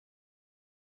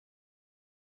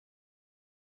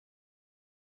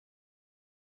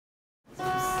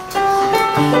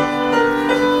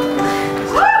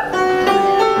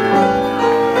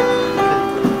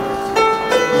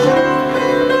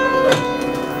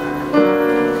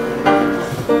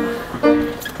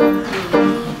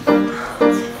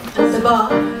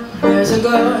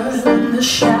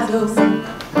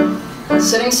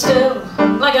sitting still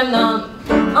like a nun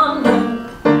under.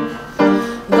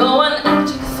 Though an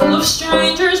attic full of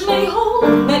strangers may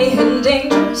hold many hidden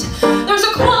dangers, there's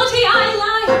a quality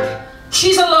I like,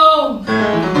 she's alone.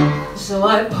 So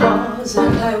I pause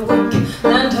and I wink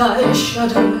and I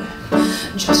shudder,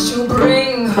 just to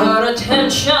bring her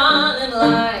attention in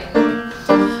line.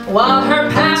 While her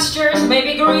pastures may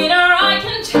be greener, I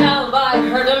can tell by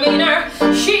her demeanor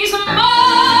she's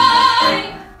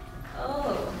mine.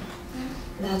 Oh,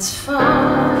 that's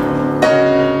fine.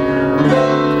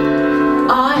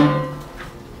 I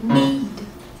need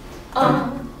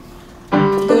a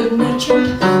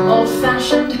good-natured,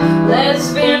 old-fashioned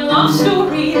lesbian love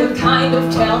story, the kind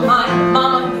of tale my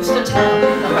mama used to tell,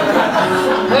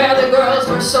 where the girls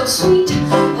were so sweet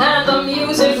and the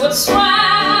music would swell,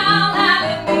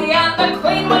 and in the end the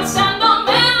queen would send a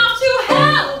man off to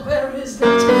hell. Where is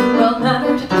that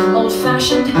well-mannered,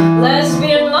 old-fashioned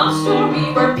lesbian love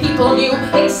story where people knew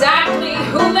exactly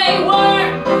who they were?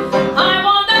 I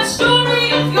want that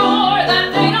story of yours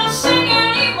that they don't sing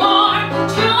anymore,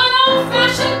 to an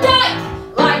old-fashioned dyke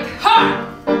like her.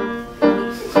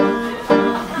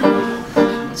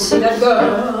 See that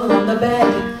girl on the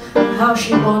bed, how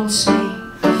she wants me.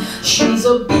 She's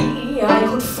a bee I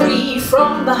could free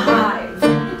from the hive.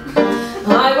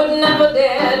 I would never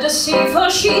dare deceive her,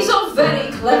 she's a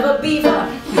very clever beaver,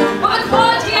 but the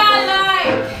quality I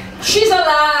like, she's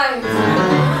alive.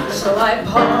 So I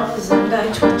pause and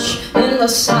I twitch in the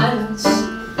silence,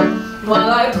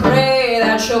 while I pray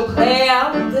that she'll play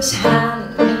out this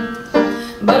hand.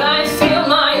 But I feel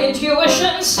my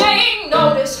intuition saying,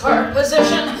 notice her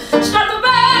position, start the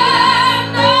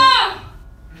band. No,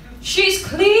 she's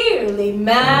clearly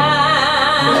manned.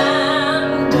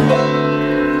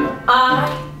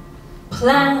 I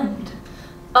planned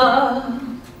a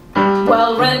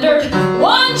well-rendered,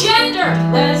 one-gendered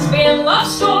lesbian love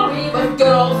story with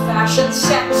good old-fashioned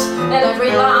sex in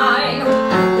every line,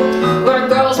 where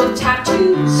girls with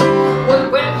tattoos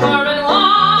would whimper and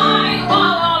whine,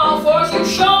 while on all fours you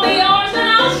show me yours and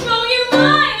I'll show you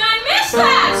mine. I miss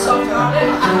that soft-hearted,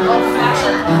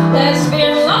 old-fashioned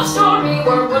lesbian love story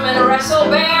where women wrestle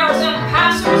bears and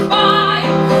passers-by.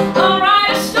 I'll write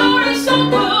a story so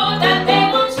good that they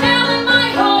won't tell in my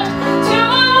hood, to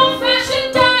an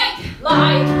old-fashioned dyke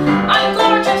like, I'm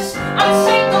gorgeous, I'm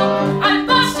single, I'm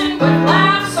busting with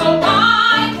laughs, so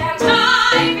why can't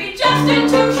I be just in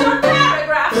two short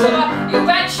paragraphs of a, you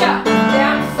betcha,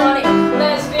 damn funny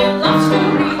lesbian love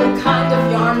story, the kind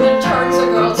of yarn that turns a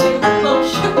girl to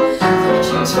blush.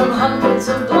 Choose from hundreds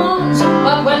of blondes,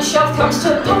 but when shelf comes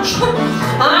to push,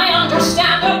 I